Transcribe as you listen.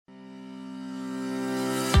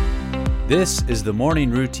This is the Morning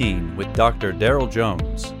Routine with Dr. Daryl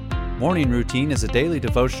Jones. Morning Routine is a daily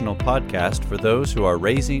devotional podcast for those who are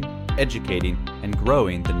raising, educating, and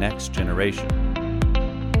growing the next generation.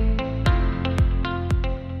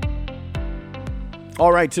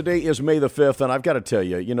 All right, today is May the 5th, and I've got to tell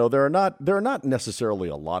you, there are not necessarily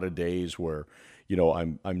a lot of days where,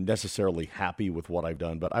 I'm necessarily happy with what I've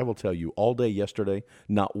done, but I will tell you, all day yesterday,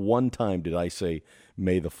 not one time did I say,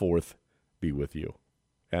 May the 4th be with you.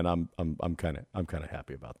 And I'm kind of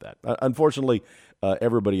happy about that. Unfortunately,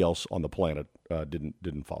 everybody else on the planet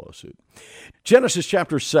didn't follow suit. Genesis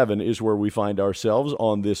chapter 7 is where we find ourselves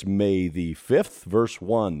on this May the 5th, verse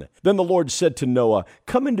 1. Then the Lord said to Noah,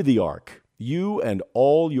 "Come into the ark, you and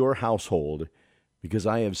all your household, because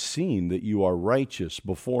I have seen that you are righteous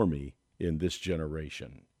before me in this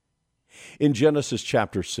generation." In Genesis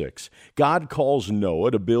chapter 6, God calls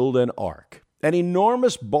Noah to build an ark, an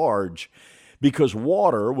enormous barge, because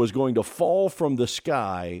water was going to fall from the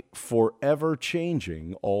sky, forever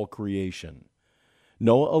changing all creation.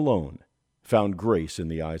 Noah alone found grace in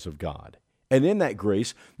the eyes of God. And in that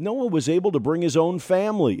grace, Noah was able to bring his own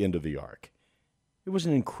family into the ark. It was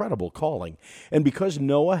an incredible calling. And because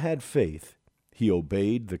Noah had faith, he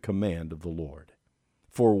obeyed the command of the Lord.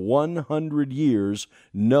 For 100 years,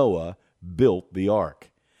 Noah built the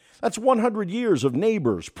ark. That's 100 years of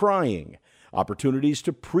neighbors prying, opportunities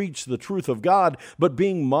to preach the truth of God, but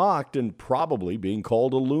being mocked and probably being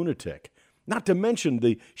called a lunatic. Not to mention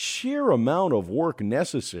the sheer amount of work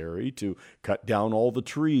necessary to cut down all the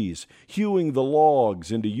trees, hewing the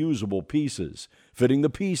logs into usable pieces, fitting the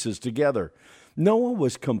pieces together. Noah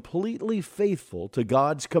was completely faithful to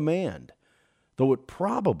God's command, though it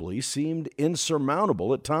probably seemed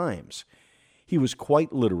insurmountable at times. He was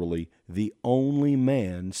quite literally the only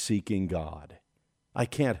man seeking God. I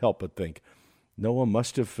can't help but think Noah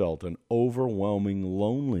must have felt an overwhelming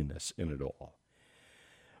loneliness in it all.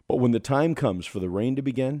 But when the time comes for the rain to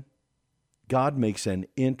begin, God makes an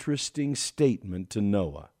interesting statement to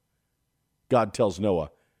Noah. God tells Noah,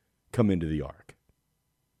 "Come into the ark."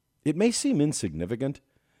 It may seem insignificant,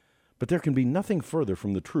 but there can be nothing further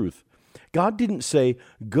from the truth. God didn't say,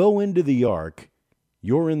 "Go into the ark,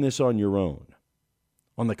 you're in this on your own."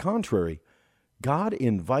 On the contrary, God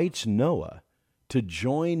invites Noah to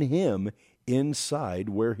join him inside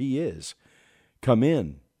where he is. "Come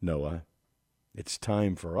in, Noah. It's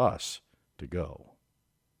time for us to go."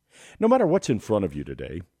 No matter what's in front of you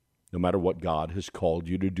today, no matter what God has called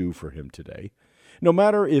you to do for him today, no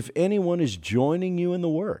matter if anyone is joining you in the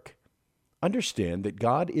work, understand that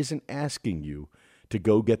God isn't asking you to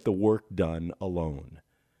go get the work done alone,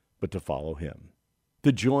 but to follow him,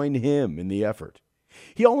 to join him in the effort.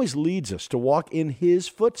 He always leads us to walk in his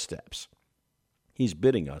footsteps. He's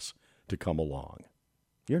bidding us to come along.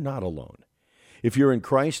 You're not alone. If you're in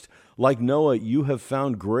Christ, like Noah, you have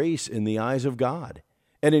found grace in the eyes of God.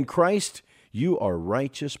 And in Christ, you are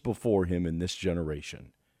righteous before him in this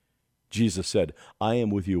generation. Jesus said, "I am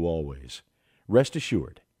with you always." Rest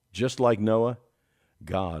assured, just like Noah,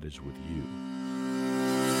 God is with you.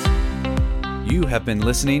 You have been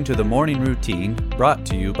listening to the Morning Routine, brought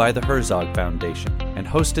to you by the Herzog Foundation and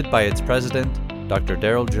hosted by its president, Dr.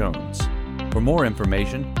 Daryl Jones. For more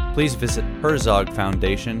information, please visit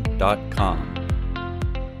herzogfoundation.com.